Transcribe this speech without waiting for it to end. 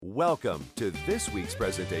Welcome to this week's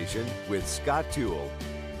presentation with Scott Toole.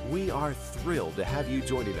 We are thrilled to have you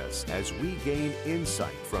joining us as we gain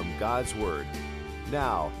insight from God's Word.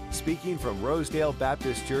 Now, speaking from Rosedale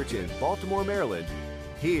Baptist Church in Baltimore, Maryland,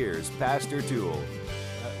 here's Pastor Toole.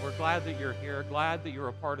 We're glad that you're here, glad that you're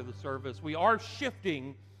a part of the service. We are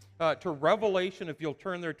shifting to Revelation, if you'll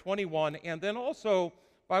turn there, 21, and then also,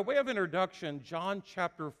 by way of introduction, John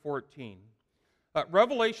chapter 14.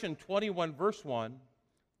 Revelation 21, verse 1,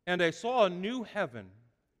 "And I saw a new heaven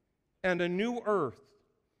and a new earth,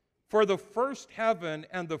 for the first heaven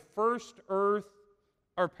and the first earth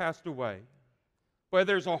are passed away." Boy,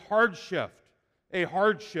 there's a hard shift, a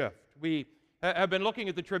hard shift. We have been looking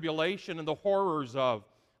at the tribulation and the horrors of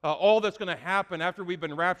all that's going to happen after we've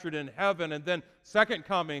been raptured in heaven, and then second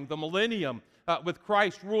coming, the millennium, with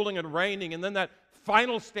Christ ruling and reigning, and then that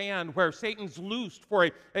final stand where Satan's loosed for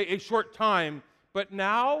a short time. But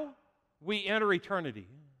now we enter eternity.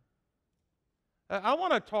 I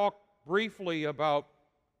want to talk briefly about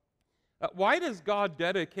why does God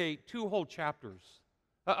dedicate 2 whole chapters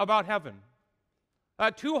about heaven?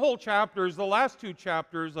 2 whole chapters, the last 2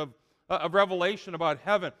 chapters of Revelation about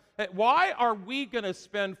heaven. Why are we going to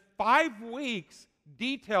spend 5 weeks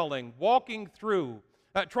detailing, walking through,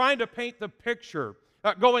 trying to paint the picture,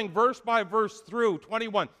 going verse by verse through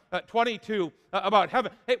 21, 22 about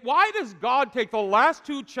heaven? Why does God take the last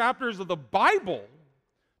 2 chapters of the Bible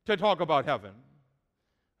to talk about heaven?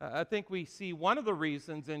 I think we see one of the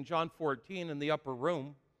reasons in John 14 in the upper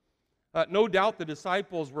room. No doubt the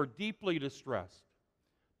disciples were deeply distressed,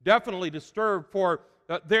 definitely disturbed, for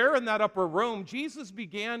there in that upper room, Jesus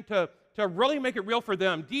began to really make it real for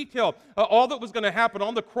them, detail all that was going to happen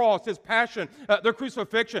on the cross, his passion, the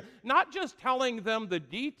crucifixion, not just telling them the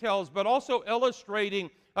details, but also illustrating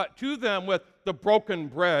to them with the broken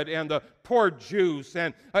bread and the poured juice,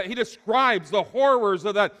 and he describes the horrors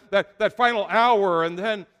of that final hour, and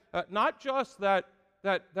then not just that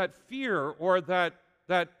fear or that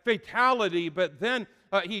fatality, but then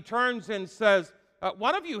he turns and says,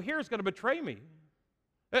 one of you here is going to betray me.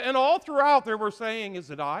 And all throughout they were saying, is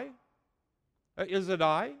it I? Is it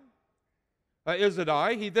I? Is it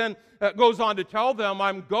I? He then goes on to tell them,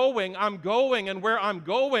 I'm going, and where I'm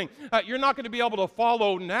going, you're not going to be able to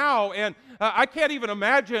follow now. And I can't even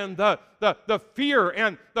imagine the fear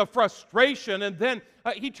and the frustration. And then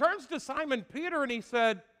he turns to Simon Peter and he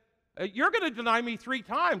said, you're going to deny me 3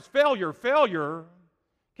 times. Failure, failure.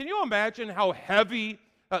 Can you imagine how heavy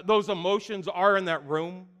those emotions are in that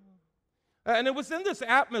room? And it was in this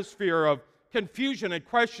atmosphere of confusion and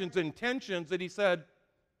questions and tensions that he said,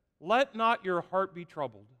 let not your heart be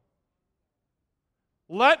troubled.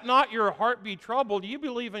 Let not your heart be troubled. You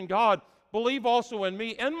believe in God, believe also in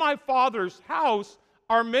me. In my Father's house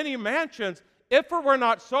are many mansions. If it were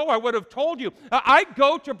not so, I would have told you. I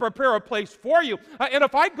go to prepare a place for you. And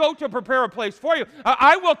if I go to prepare a place for you,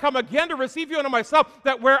 I will come again to receive you unto myself,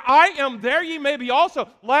 that where I am, there ye may be also.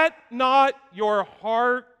 Let not your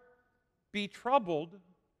heart be troubled.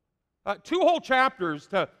 2 whole chapters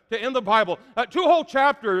to end the Bible, 2 whole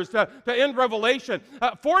chapters to end Revelation,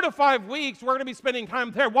 4 to 5 weeks we're going to be spending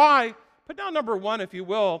time there. Why? Put down number 1, if you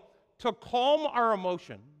will, to calm our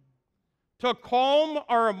emotion. To calm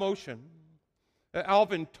our emotion.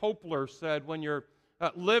 Alvin Toepler said, when you're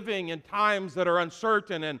living in times that are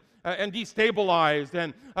uncertain and destabilized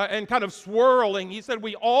and kind of swirling, he said,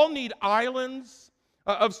 we all need islands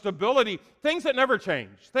of stability, things that never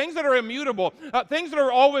change, things that are immutable, things that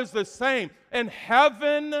are always the same. And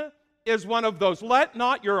heaven is one of those. Let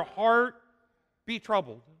not your heart be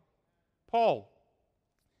troubled. Paul,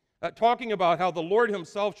 talking about how the Lord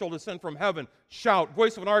himself shall descend from heaven, shout,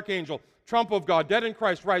 voice of an archangel, trump of God, dead in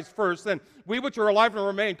Christ rise first, then we which are alive and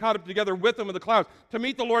remain caught up together with him in the clouds to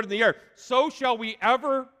meet the Lord in the air. So shall we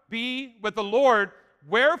ever be with the Lord.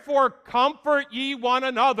 Wherefore comfort ye one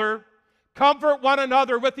another. Comfort one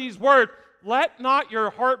another with these words. Let not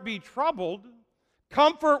your heart be troubled.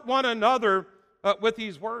 Comfort one another with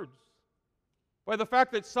these words. By the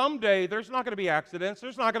fact that someday there's not going to be accidents,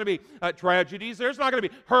 there's not going to be tragedies, there's not going to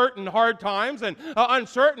be hurt and hard times and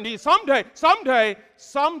uncertainty. Someday,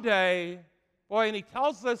 boy, and he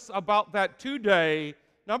tells us about that today.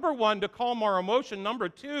 Number 1, to calm our emotion. Number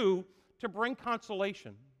 2, to bring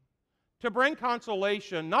consolation. To bring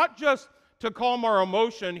consolation, not just to calm our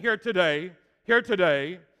emotion here today.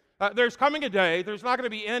 There's coming a day, there's not going to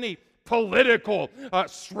be any political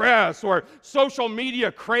stress or social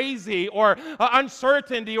media crazy or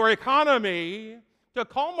uncertainty or economy, to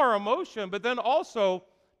calm our emotion, but then also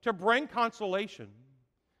to bring consolation.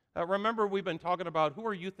 Remember, we've been talking about who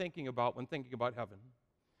are you thinking about when thinking about heaven?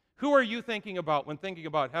 Who are you thinking about when thinking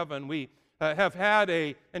about heaven? We have had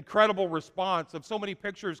an incredible response of so many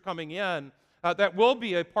pictures coming in that will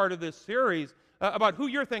be a part of this series about who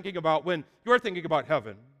you're thinking about when you're thinking about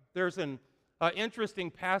heaven. There's an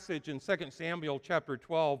interesting passage in 2 Samuel chapter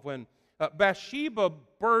 12 when Bathsheba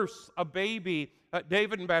births a baby,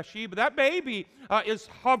 David and Bathsheba. That baby is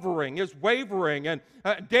hovering, is wavering, and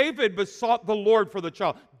David besought the Lord for the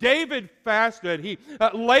child. David fasted. He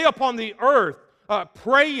lay upon the earth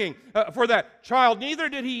praying for that child. Neither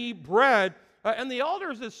did he eat bread. And the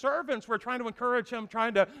elders, his servants, were trying to encourage him,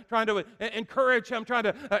 trying to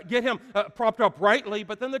get him propped up rightly.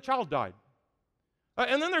 But then the child died.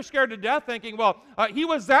 And then they're scared to death, thinking, well, he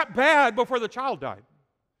was that bad before the child died.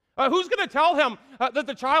 Who's going to tell him that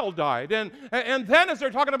the child died? And then as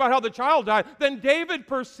they're talking about how the child died, then David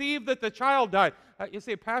perceived that the child died. You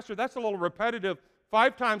say, Pastor, that's a little repetitive.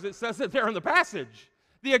 5 times it says it there in the passage.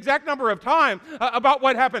 The exact number of time about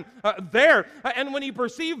what happened there. And when he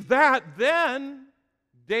perceived that, then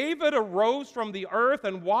David arose from the earth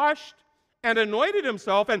and washed and anointed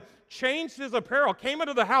himself and changed his apparel, came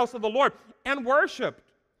into the house of the Lord and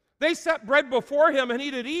worshiped. They set bread before him and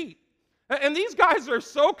he did eat. And these guys are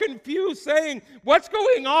so confused, saying, what's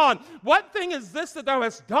going on? What thing is this that thou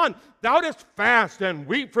hast done? Thou didst fast and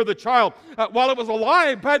weep for the child while it was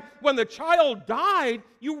alive. But when the child died,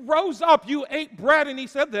 you rose up, you ate bread. And he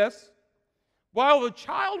said this, while the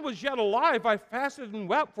child was yet alive, I fasted and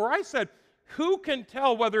wept. For I said, who can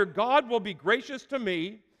tell whether God will be gracious to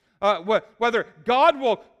me, whether God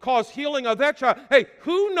will cause healing of that child? Hey,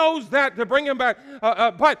 who knows that to bring him back?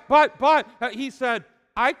 But he said,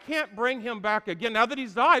 I can't bring him back again now that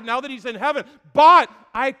he's died, now that he's in heaven, but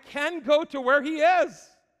I can go to where he is.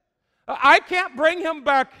 I can't bring him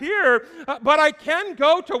back here, but I can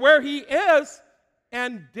go to where he is.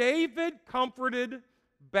 And David comforted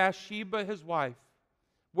Bathsheba, his wife.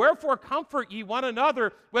 Wherefore comfort ye one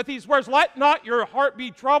another with these words, let not your heart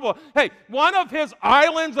be troubled. Hey, one of his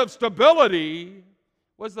islands of stability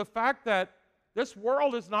was the fact that this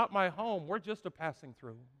world is not my home. We're just a passing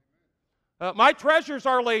through. My treasures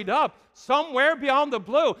are laid up somewhere beyond the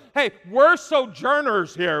blue. Hey, we're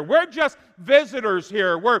sojourners here. We're just visitors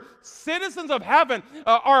here. We're citizens of heaven.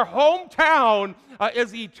 Our hometown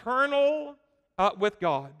is eternal with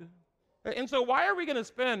God. And so why are we going to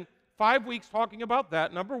spend 5 weeks talking about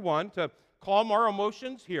that? Number one, to calm our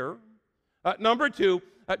emotions here. Number two,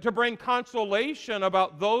 to bring consolation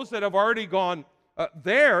about those that have already gone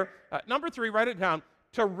there. Number three, write it down,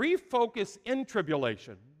 to refocus in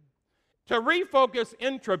tribulation. To refocus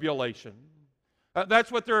in tribulation.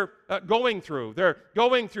 That's what they're going through. They're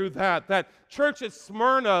going through that. That church at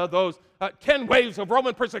Smyrna, those 10 waves of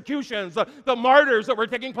Roman persecutions, the martyrs that were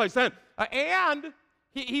taking place then. And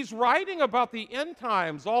he's writing about the end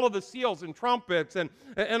times, all of the seals and trumpets and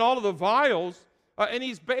all of the vials. And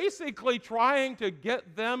he's basically trying to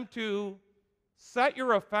get them to set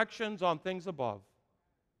your affections on things above,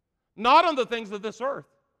 not on the things of this earth.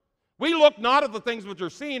 We look not at the things which are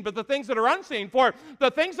seen, but the things that are unseen. For the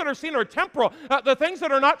things that are seen are temporal. The things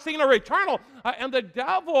that are not seen are eternal. And the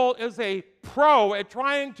devil is a pro at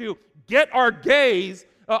trying to get our gaze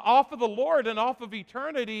off of the Lord and off of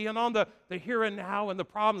eternity and on the here and now and the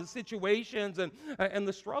problems, the situations, and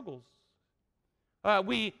the struggles.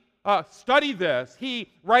 We study this. He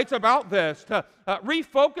writes about this to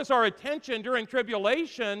refocus our attention during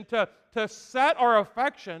tribulation, to set our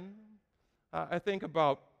affection. I think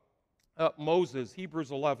about Moses,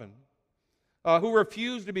 Hebrews 11, who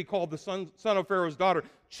refused to be called the son of Pharaoh's daughter,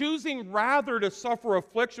 choosing rather to suffer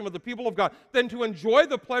affliction with the people of God than to enjoy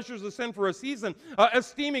the pleasures of sin for a season,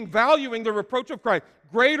 valuing the reproach of Christ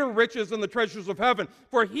greater riches than the treasures of heaven.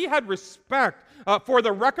 For he had respect for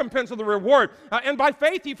the recompense of the reward. And by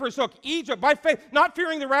faith he forsook Egypt, by faith, not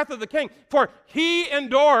fearing the wrath of the king, for he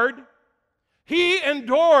endured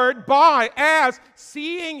by as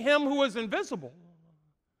seeing him who is invisible.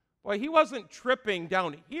 Boy, he wasn't tripping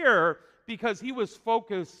down here because he was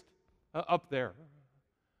focused up there.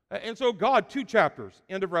 And so God, 2 chapters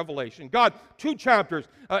into Revelation. God, 2 chapters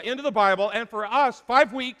into the Bible. And for us,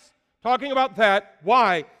 5 weeks talking about that.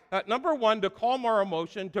 Why? Number one, to calm our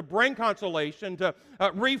emotion, to bring consolation, to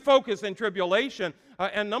refocus in tribulation.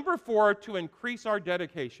 And number 4, to increase our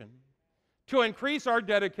dedication. To increase our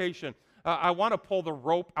dedication. I want to pull the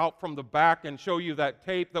rope out from the back and show you that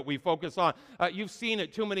tape that we focus on. You've seen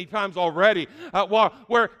it too many times already. While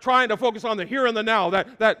we're trying to focus on the here and the now,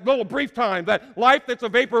 that little brief time, that life that's a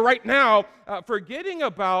vapor right now, forgetting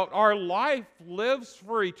about our life lives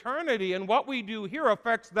for eternity, and what we do here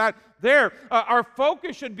affects that there. Our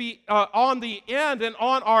focus should be on the end and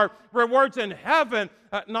on our rewards in heaven,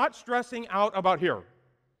 not stressing out about here.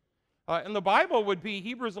 in the Bible would be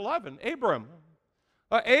Hebrews 11, Abram.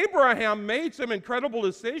 Abraham made some incredible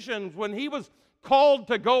decisions when he was called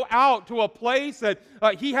to go out to a place that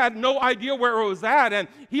he had no idea where it was at, and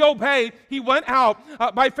he obeyed. He went out.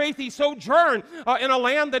 By faith he sojourned in a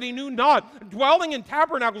land that he knew not, dwelling in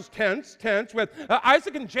tabernacles, tents with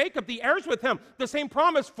Isaac and Jacob, the heirs with him, the same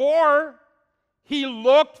promise, for he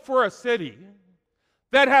looked for a city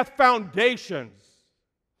that hath foundations.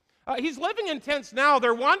 He's living in tents now.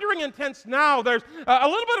 They're wandering in tents now. There's a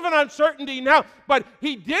little bit of an uncertainty now. But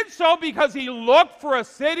he did so because he looked for a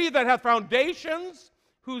city that hath foundations,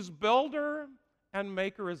 whose builder and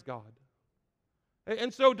maker is God.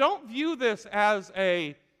 And so don't view this as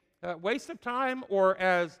a waste of time or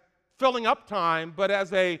as filling up time, but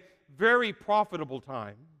as a very profitable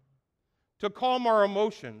time to calm our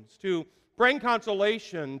emotions, to bring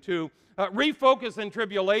consolation, to refocus in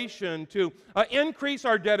tribulation, to increase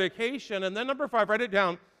our dedication. And then number 5, write it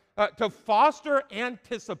down, to foster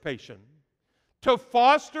anticipation. To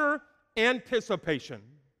foster anticipation.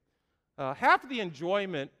 Half of the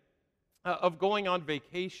enjoyment of going on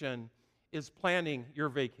vacation is planning your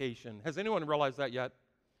vacation. Has anyone realized that yet?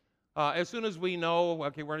 As soon as we know,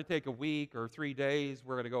 okay, we're going to take a week or 3 days,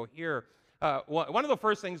 we're going to go here, one of the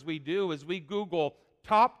first things we do is we Google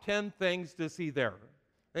top 10 things to see there.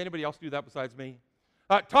 Anybody else do that besides me?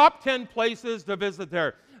 Top 10 places to visit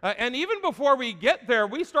there. And even before we get there,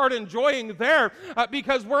 we start enjoying there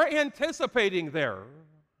because we're anticipating there.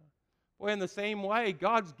 Well, in the same way,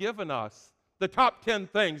 God's given us the top 10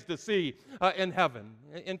 things to see in heaven.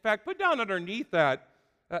 In fact, put down underneath that,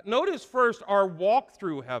 notice first our walk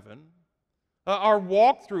through heaven,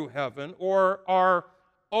 or our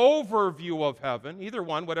overview of heaven, either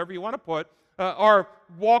one, whatever you want to put, our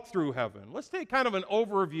walk through heaven. Let's take kind of an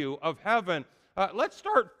overview of heaven. Let's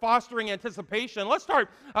start fostering anticipation. Let's start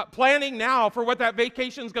planning now for what that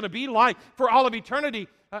vacation is going to be like for all of eternity.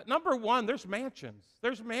 Number 1, there's mansions.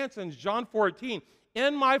 There's mansions. John 14.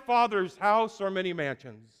 In my Father's house are many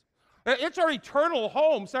mansions. It's our eternal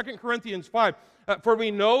home, 2 Corinthians 5. For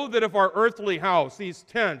we know that if our earthly house, these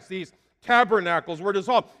tents, these tabernacles were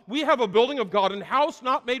dissolved, we have a building of God, and house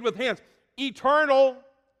not made with hands, eternal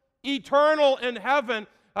in heaven.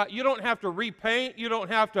 You don't have to repaint. You don't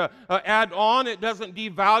have to add on. It doesn't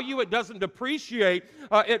devalue. It doesn't depreciate.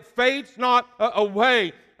 It fades not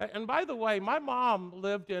away. And by the way, my mom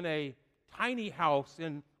lived in a tiny house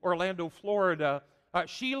in Orlando, Florida.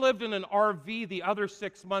 She lived in an RV the other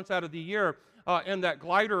 6 months out of the year in that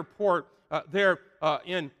glider port there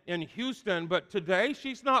in Houston. But today,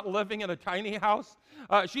 she's not living in a tiny house.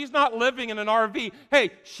 She's not living in an RV.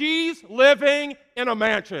 Hey, she's living in a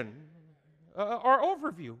mansion. Our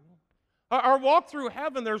overview. Our walk through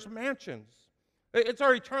heaven, there's mansions. It's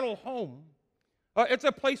our eternal home. It's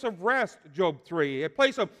a place of rest, Job 3. A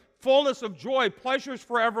place of fullness of joy, pleasures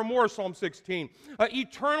forevermore, Psalm 16.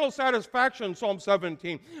 Eternal satisfaction, Psalm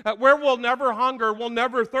 17. Where we'll never hunger, we'll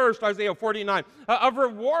never thirst, Isaiah 49. Of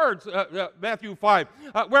rewards, Matthew 5.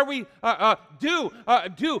 Where we do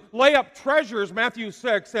lay up treasures, Matthew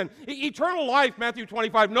 6. And eternal life, Matthew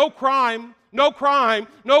 25. No crime,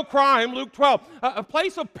 Luke 12. A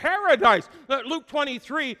place of paradise, Luke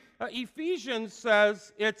 23. Ephesians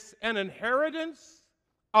says it's an inheritance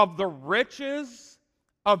of the riches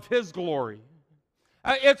of His glory.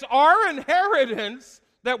 It's our inheritance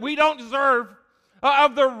that we don't deserve,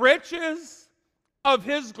 of the riches of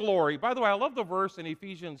His glory. By the way, I love the verse in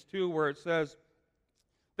Ephesians 2 where it says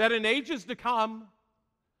that in ages to come,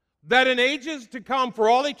 for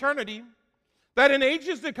all eternity, that in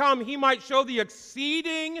ages to come He might show the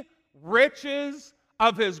exceeding riches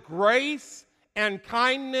of His grace and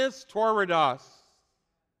kindness toward us.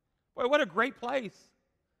 Boy, what a great place.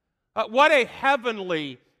 What a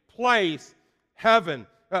heavenly place, heaven.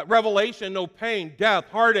 Revelation, no pain, death,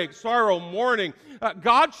 heartache, sorrow, mourning.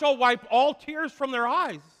 God shall wipe all tears from their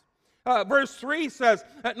eyes. Verse 3 says,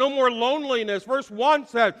 no more loneliness. Verse 1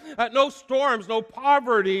 says, no storms, no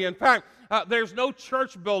poverty. In fact, there's no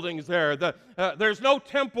church buildings there. There's no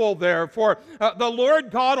temple there, for the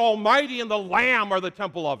Lord God Almighty and the Lamb are the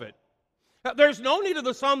temple of it. There's no need of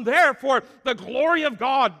the sun there, for the glory of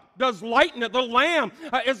God does lighten it. The Lamb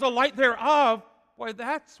is the light thereof. Boy,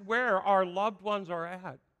 that's where our loved ones are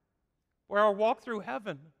at. Where our walk through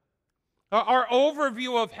heaven. Our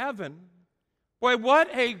overview of heaven. Boy, what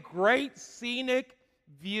a great scenic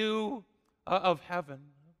view of heaven.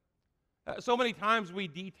 So many times we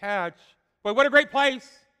detach. Boy, what a great place.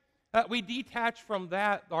 We detach from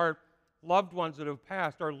that our loved ones that have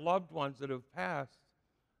passed,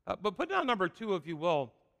 But put down number 2, if you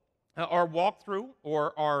will, our walkthrough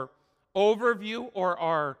or our overview or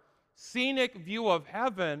our scenic view of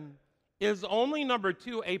heaven is only, number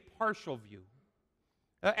two, a partial view.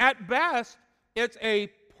 At best, it's a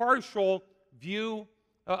partial view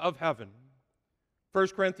of heaven. 1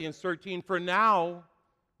 Corinthians 13, for now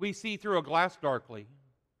we see through a glass darkly,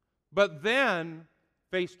 but then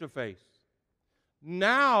face to face.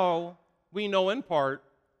 Now we know in part,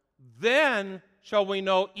 then shall we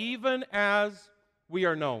know even as we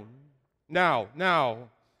are known. Now,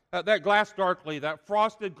 that glass darkly, that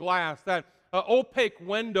frosted glass, that opaque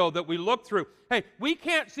window that we look through. Hey, we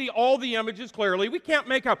can't see all the images clearly. We can't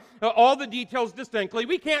make out all the details distinctly.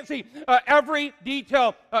 We can't see every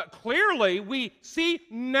detail clearly. We see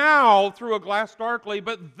now through a glass darkly,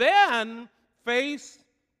 but then face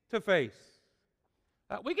to face.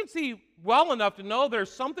 We can see well enough to know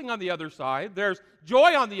there's something on the other side. There's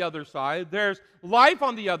joy on the other side. There's life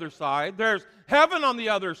on the other side. There's heaven on the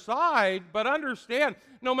other side. But understand,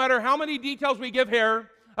 no matter how many details we give here,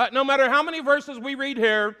 no matter how many verses we read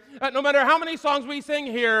here, no matter how many songs we sing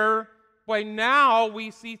here, boy, now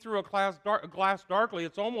we see through a glass darkly.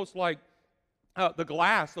 It's almost like the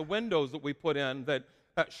glass, the windows that we put in that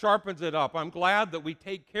sharpens it up. I'm glad that we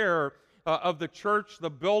take care of the church, the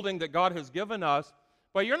building that God has given us.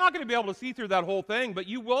 But you're not going to be able to see through that whole thing, but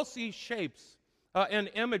you will see shapes and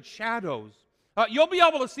image shadows. You'll be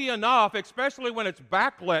able to see enough, especially when it's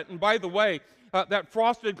backlit. And by the way, that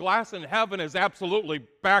frosted glass in heaven is absolutely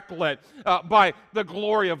backlit by the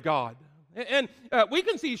glory of God. And we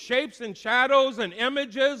can see shapes and shadows and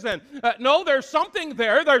images, and no, there's something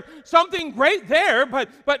there. There's something great there,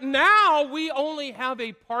 but now we only have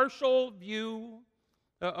a partial view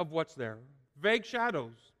of what's there. Vague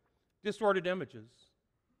shadows, distorted images.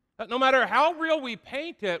 No matter how real we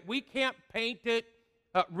paint it, we can't paint it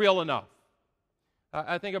real enough.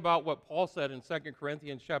 I think about what Paul said in 2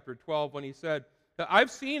 Corinthians chapter 12 when he said,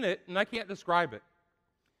 I've seen it and I can't describe it.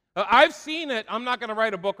 I've seen it, I'm not going to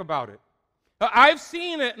write a book about it. I've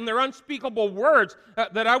seen it and they're unspeakable words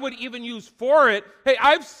that I would even use for it. Hey,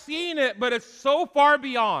 I've seen it, but it's so far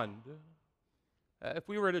beyond. If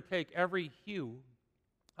we were to take every hue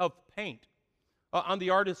of paint on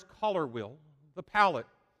the artist's color wheel, the palette,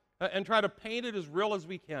 and try to paint it as real as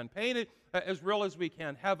we can. Paint it as real as we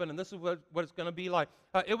can. Heaven, and this is what it's going to be like.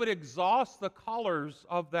 It would exhaust the colors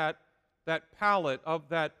of that palette, of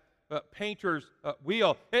that painter's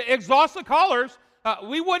wheel. It exhausts the colors.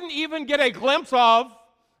 We wouldn't even get a glimpse of,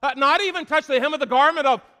 not even touch the hem of the garment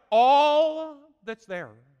of all that's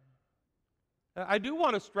there. I do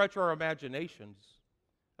want to stretch our imaginations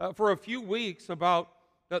for a few weeks about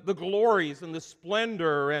the glories and the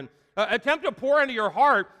splendor and attempt to pour into your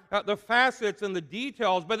heart the facets and the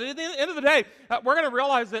details. But at the end of the day, we're going to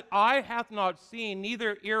realize that eye hath not seen,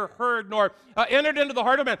 neither ear heard, nor entered into the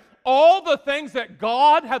heart of man, all the things that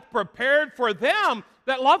God hath prepared for them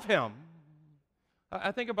that love him.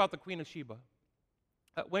 I think about the Queen of Sheba.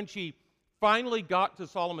 When she finally got to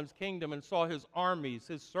Solomon's kingdom and saw his armies,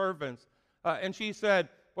 his servants, and she said,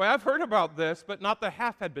 boy, I've heard about this, but not the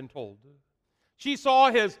half had been told. She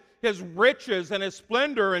saw his riches and his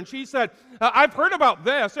splendor, and she said, I've heard about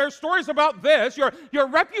this. There's stories about this. Your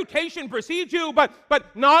reputation precedes you, but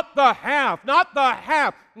not the half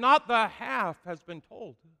has been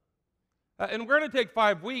told. And we're going to take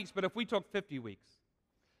 5 weeks, but if we took 50 weeks,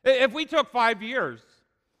 if we took 5 years,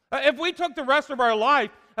 if we took the rest of our life,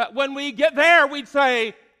 when we get there, we'd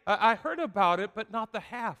say, I heard about it, but not the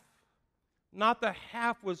half. Not the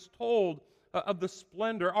half was told of the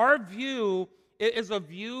splendor. Our view is a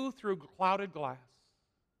view through clouded glass.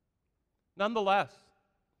 Nonetheless,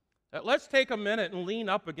 let's take a minute and lean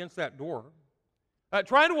up against that door.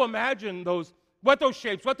 Try to imagine what those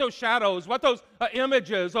shapes, what those shadows, what those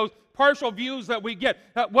images, those partial views that we get,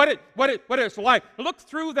 what it's like. Look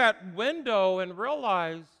through that window and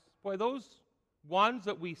realize, boy, those ones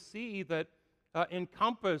that we see that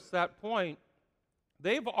encompass that point,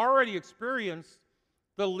 they've already experienced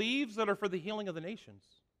the leaves that are for the healing of the nations.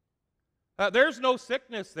 There's no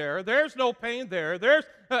sickness there. There's no pain there. There's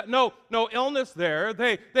no illness there.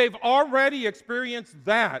 They've already experienced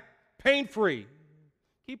that, pain-free.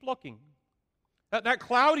 Keep looking. That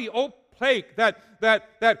cloudy opaque,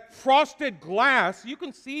 that frosted glass, you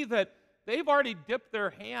can see that they've already dipped their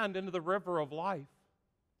hand into the river of life.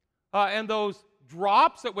 And those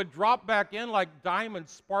drops that would drop back in like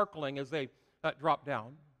diamonds sparkling as they drop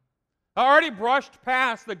down. Already brushed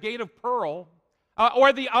past the gate of pearl,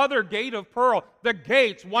 or the other gate of pearl, the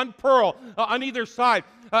gates, one pearl on either side.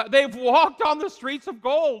 They've walked on the streets of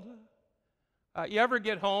gold. You ever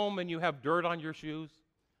get home and you have dirt on your shoes?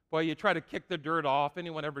 Well, you try to kick the dirt off.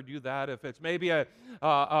 Anyone ever do that? If it's maybe a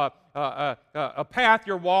path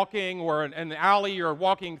you're walking or an alley you're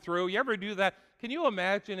walking through, you ever do that? can you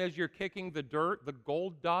imagine as you're kicking the dirt, the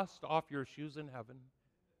gold dust off your shoes in heaven?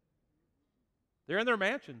 They're in their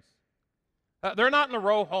mansions. They're not in a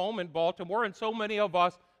row home in Baltimore, and so many of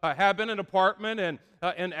us have been in an apartment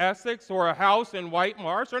in Essex or a house in White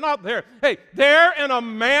Marsh. They're not there. Hey, they're in a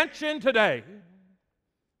mansion today.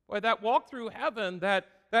 Boy, that walk through heaven, that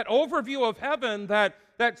overview of heaven,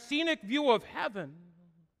 that scenic view of heaven.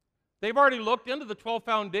 They've already looked into the 12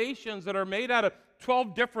 foundations that are made out of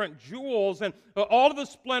 12 different jewels and all of the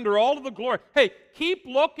splendor, all of the glory. Hey, keep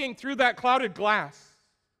looking through that clouded glass.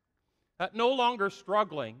 No longer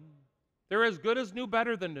struggling. They're as good as new,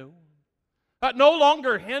 better than new. No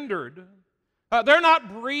longer hindered. They're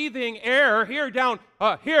not breathing air here, down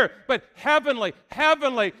here, but heavenly,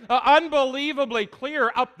 unbelievably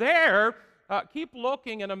clear up there. Keep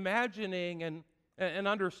looking and imagining and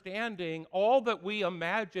understanding all that we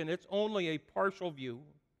imagine. It's only a partial view.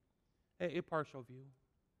 A partial view.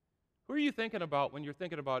 Who are you thinking about when you're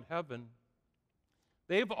thinking about heaven?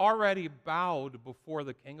 They've already bowed before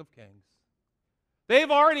the King of Kings.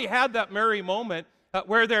 They've already had that merry moment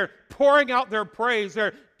where they're pouring out their praise.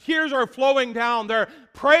 Their tears are flowing down. Their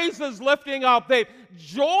praise is lifting up. They've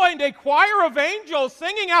joined a choir of angels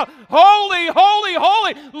singing out, "Holy, holy,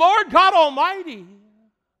 holy, Lord God Almighty."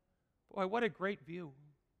 Boy, what a great view.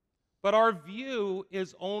 But our view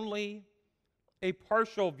is only a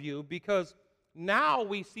partial view because now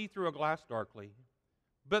we see through a glass darkly,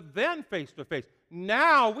 but then face to face.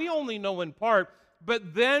 Now we only know in part,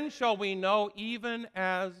 but then shall we know even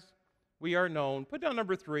as we are known. Put down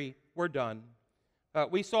number 3. We're done.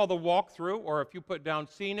 We saw the walkthrough, or if you put down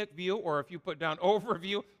scenic view, or if you put down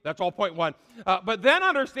overview, that's all point 1. But then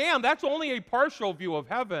understand that's only a partial view of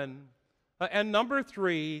heaven. And number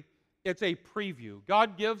 3, it's a preview.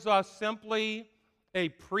 God gives us simply a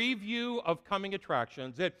preview of coming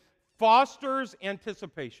attractions. It fosters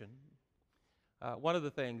anticipation. One of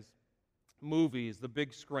the things, movies, the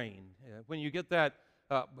big screen, when you get that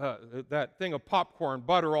thing of popcorn,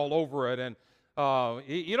 butter all over it, and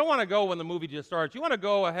you don't want to go when the movie just starts. You want to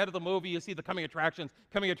go ahead of the movie. You see the coming attractions.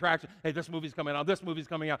 Hey, this movie's coming out. This movie's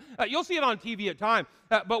coming out. You'll see it on TV at times.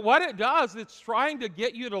 But what it does, it's trying to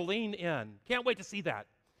get you to lean in. Can't wait to see that.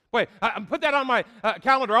 Wait, put that on my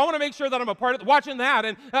calendar. I want to make sure that I'm a part of watching that,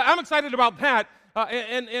 and I'm excited about that.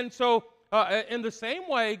 And so, in the same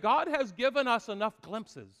way, God has given us enough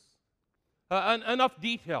glimpses, enough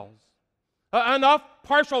details, enough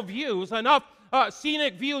partial views, enough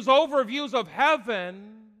scenic views, overviews of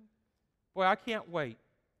heaven. Boy, I can't wait.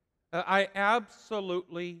 I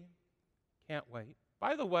absolutely can't wait.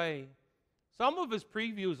 By the way, some of his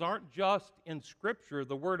previews aren't just in Scripture,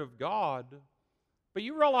 the Word of God, but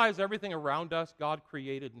you realize everything around us God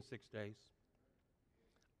created in 6 days.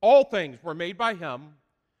 All things were made by Him.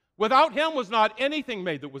 Without Him was not anything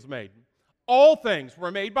made that was made. All things were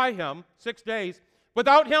made by Him, 6 days.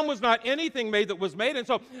 Without Him was not anything made that was made. And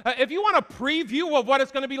so if you want a preview of what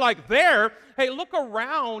it's going to be like there, hey, look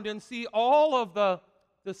around and see all of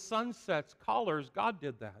the sunsets, colors. God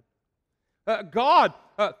did that. God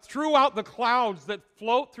threw out the clouds that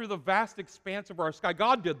float through the vast expanse of our sky.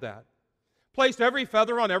 God did that. Placed every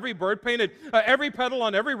feather on every bird, painted every petal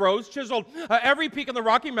on every rose, chiseled every peak in the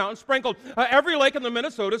Rocky Mountains, sprinkled every lake in the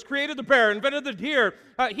Minnesotas, created the bear, invented the deer.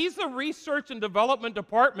 He's the research and development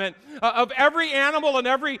department of every animal in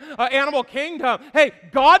every animal kingdom. Hey,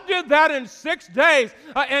 God did that in 6 days,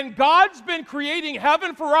 and God's been creating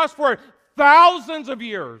heaven for us for thousands of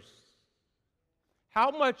years.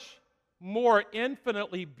 How much more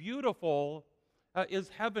infinitely beautiful is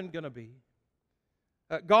heaven going to be?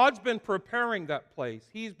 God's been preparing that place.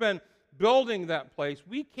 He's been building that place.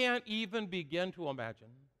 We can't even begin to imagine.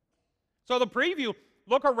 So the preview,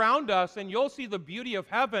 look around us and you'll see the beauty of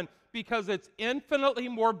heaven because it's infinitely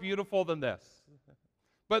more beautiful than this.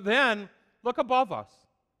 But then, look above us.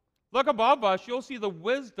 Look above us, you'll see the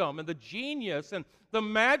wisdom and the genius and the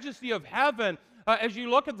majesty of heaven. As you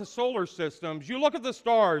look at the solar systems, you look at the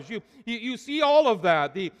stars, you see all of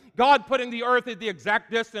that. God putting the earth at the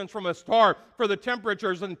exact distance from a star for the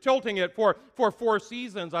temperatures and tilting it for 4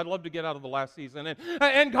 seasons. I'd love to get out of the last season.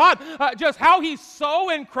 And God, just how He so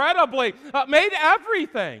incredibly made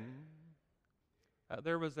everything.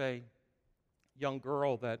 There was a young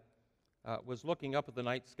girl that was looking up at the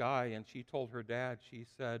night sky, and she told her dad, she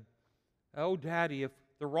said, "Oh, Daddy, if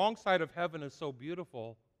the wrong side of heaven is so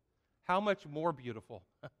beautiful, how much more beautiful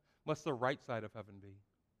must the right side of heaven be?"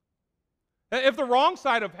 If the wrong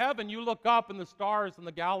side of heaven, you look up and the stars and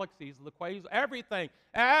the galaxies and the quasars,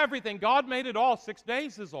 everything, God made it all. 6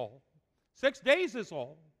 days is all. 6 days is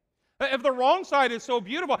all. If the wrong side is so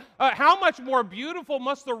beautiful, how much more beautiful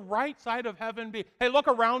must the right side of heaven be? Hey, look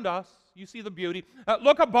around us. you see the beauty.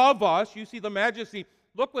 Look above us, you see the majesty.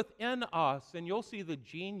 Look within us, and you'll see the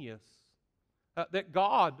genius that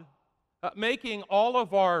God, making all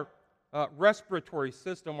of our respiratory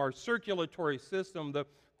system, our circulatory system, the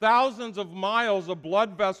thousands of miles of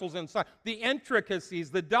blood vessels inside, the intricacies,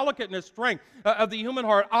 the delicateness, strength of the human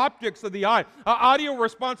heart, optics of the eye, audio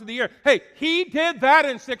response of the ear. Hey, He did that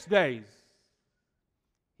in 6 days.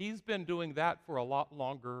 He's been doing that for a lot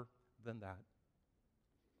longer than that.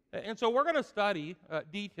 And so we're going to study,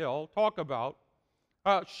 detail, talk about,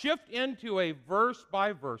 shift into a verse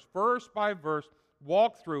by verse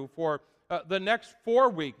walkthrough for the next 4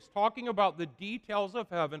 weeks, talking about the details of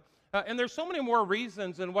heaven. And there's so many more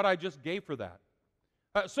reasons than what I just gave for that.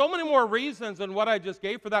 So many more reasons than what I just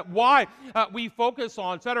gave for that. Why we focus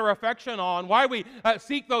on, set our affection on, why we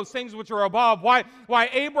seek those things which are above, why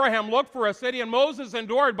Abraham looked for a city and Moses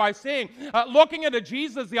endured by seeing, looking into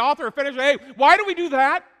Jesus, the author and finisher. Hey, why do we do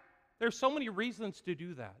that? There's so many reasons to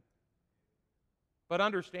do that. But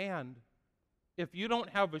understand, if you don't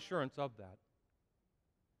have assurance of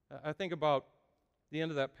that, I think about the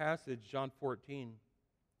end of that passage, John 14.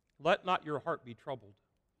 Let not your heart be troubled.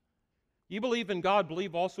 You believe in God,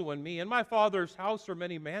 believe also in me. In my Father's house are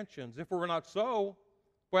many mansions. If it were not so,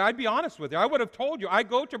 well, I'd be honest with you. I would have told you, I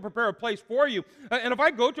go to prepare a place for you. And if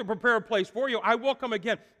I go to prepare a place for you, I will come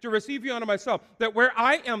again to receive you unto myself, that where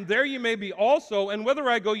I am, there you may be also, and whither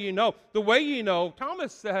I go you know. The way you know.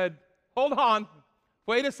 Thomas said, hold on,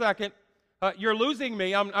 wait a second. You're losing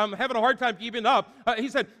me. I'm having a hard time keeping up. He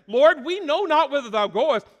said, Lord, we know not whither thou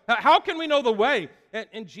goest. How can we know the way?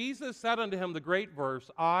 And Jesus said unto him the great verse,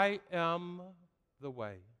 I am the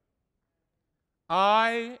way.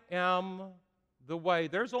 I am the way.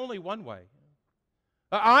 There's only one way.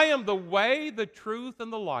 I am the way, the truth,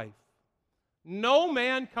 and the life. No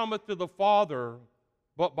man cometh to the Father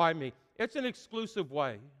but by me. It's an exclusive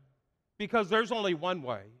way because there's only one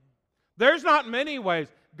way. There's not many ways.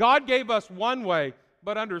 God gave us one way,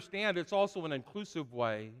 but understand it's also an inclusive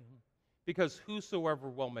way because whosoever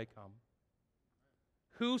will may come.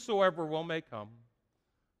 Whosoever will may come.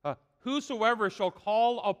 Whosoever shall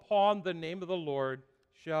call upon the name of the Lord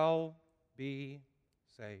shall be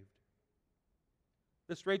saved.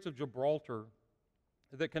 The Straits of Gibraltar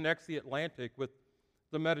that connects the Atlantic with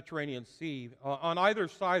the Mediterranean Sea. On either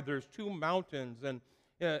side there's two mountains, and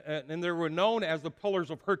they were known as the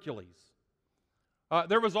Pillars of Hercules.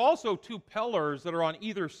 There was also two pillars that are on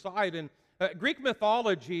either side. In Greek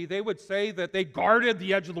mythology, they would say that they guarded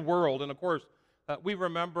the edge of the world. And of course, we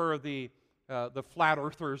remember the flat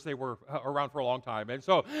earthers. They were around for a long time. And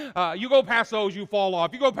so you go past those, you fall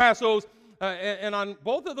off. You go past those, and on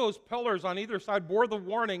both of those pillars on either side bore the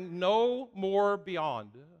warning, no more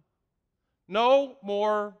beyond. No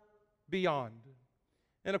more beyond.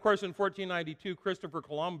 And of course, in 1492, Christopher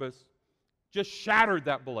Columbus just shattered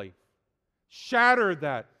that belief. Shattered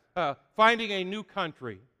that, finding a new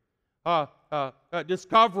country,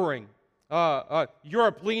 discovering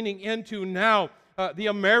Europe, leaning into now the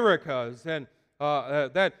Americas. And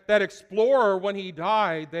that explorer, when he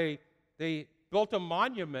died, they built a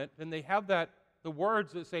monument, and they have the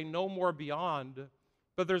words that say no more beyond.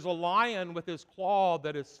 But there's a lion with his claw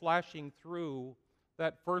that is slashing through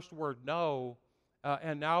that first word, no,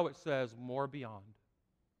 and now it says more beyond.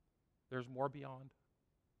 There's more beyond.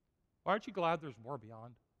 Aren't you glad there's more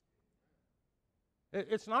beyond?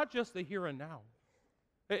 It's not just the here and now.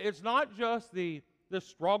 It's not just the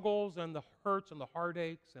struggles and the hurts and the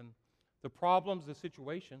heartaches and the problems, the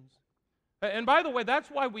situations. And by the way, that's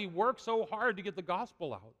why we work so hard to get the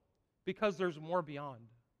gospel out, because there's more beyond.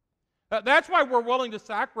 That's why we're willing to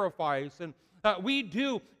sacrifice, and we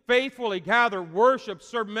do faithfully gather, worship,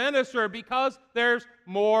 serve, minister, because there's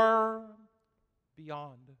more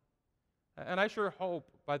beyond. And I sure hope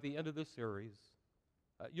by the end of this series,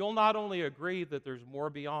 you'll not only agree that there's more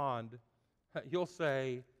beyond, you'll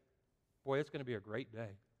say, boy, it's going to be a great day.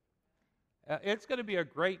 It's going to be a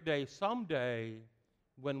great day someday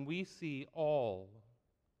when we see all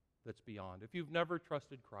that's beyond. If you've never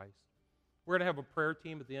trusted Christ, we're going to have a prayer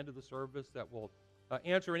team at the end of the service that will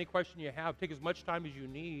answer any question you have. Take as much time as you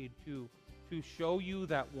need to show you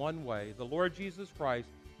that one way, the Lord Jesus Christ,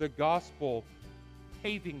 the gospel,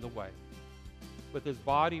 paving the way with His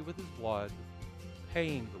body, with His blood,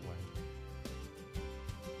 paying the way.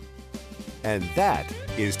 And that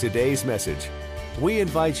is today's message. We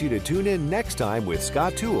invite you to tune in next time with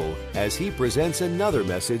Scott Toole as he presents another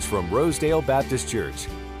message from Rosedale Baptist Church.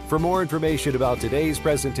 For more information about today's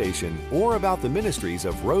presentation or about the ministries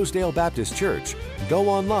of Rosedale Baptist Church, go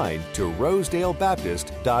online to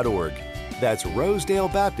rosedalebaptist.org. That's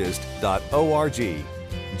rosedalebaptist.org.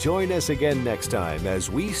 Join us again next time as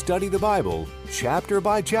we study the Bible chapter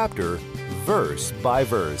by chapter, verse by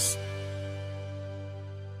verse.